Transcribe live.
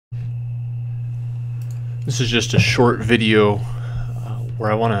This is just a short video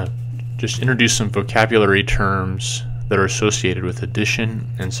where I want to just introduce some vocabulary terms that are associated with addition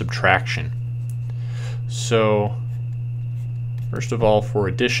and subtraction. So, first of all, for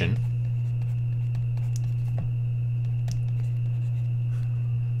addition,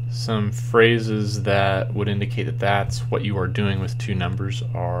 some phrases that would indicate that that's what you are doing with two numbers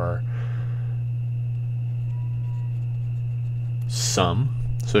are sum.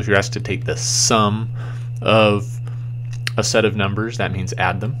 So if you're asked to take the sum of a set of numbers, that means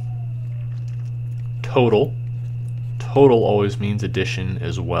add them. Total. Total always means addition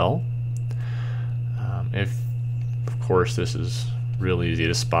as well. If, of course, this is really easy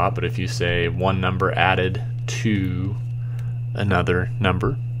to spot, but if you say one number added to another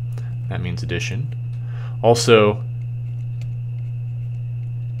number, that means addition. Also,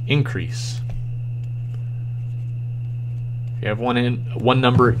 increase. If you have one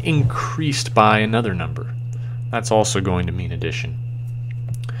number increased by another number, that's also going to mean addition.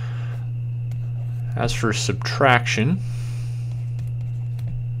 As for subtraction,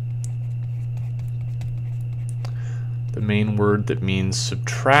 the main word that means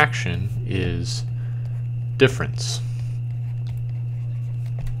subtraction is difference.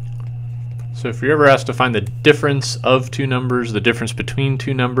 So if you're ever asked to find the difference of two numbers, the difference between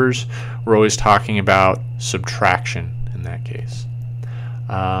two numbers, we're always talking about subtraction in that case.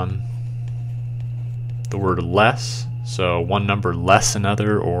 The word less, so one number less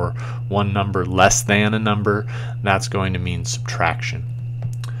another or one number less than a number, that's going to mean subtraction.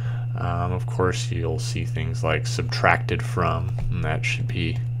 Of course, you'll see things like subtracted from, and that should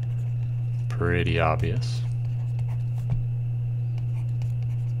be pretty obvious.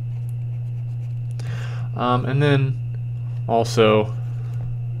 And then also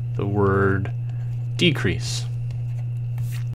the word decrease.